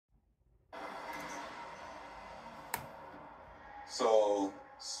So,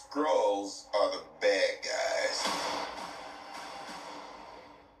 Skrulls are the bad guys.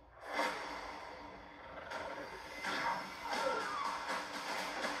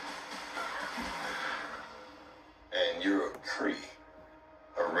 And you're a Kree,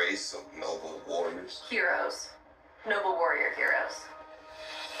 a race of noble warriors. Heroes. Noble warrior heroes.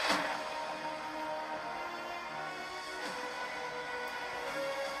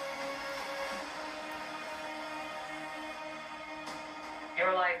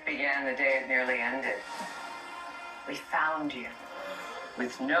 Your life began the day it nearly ended. We found you.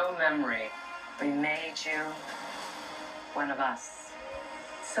 With no memory, we made you one of us.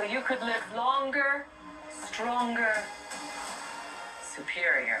 So you could live longer, stronger,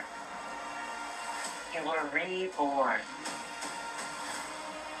 superior. You were reborn.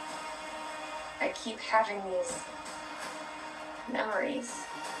 I keep having these memories.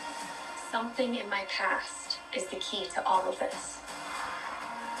 Something in my past is the key to all of this.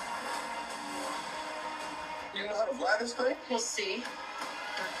 You know how to fly this thing? We'll see.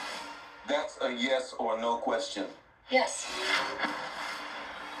 That's a yes or no question. Yes.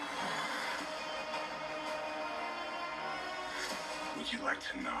 Would you like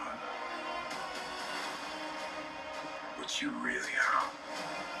to know what you really are?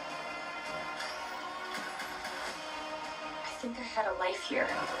 I think I had a life here.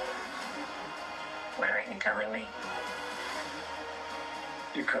 What are you telling me?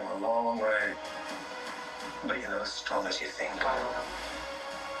 You've come a long way. But you're not as strong as you think.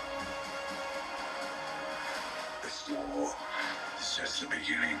 This war is just the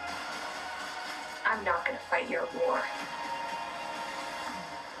beginning. I'm not gonna fight your war.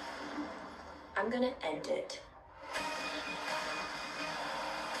 I'm gonna end it.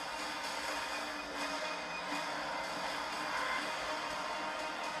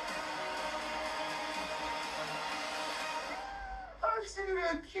 Aren't you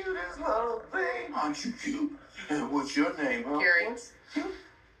the cutest little thing? Aren't you cute? What's your name, huh? Gary.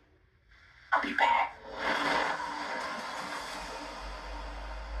 I'll be back.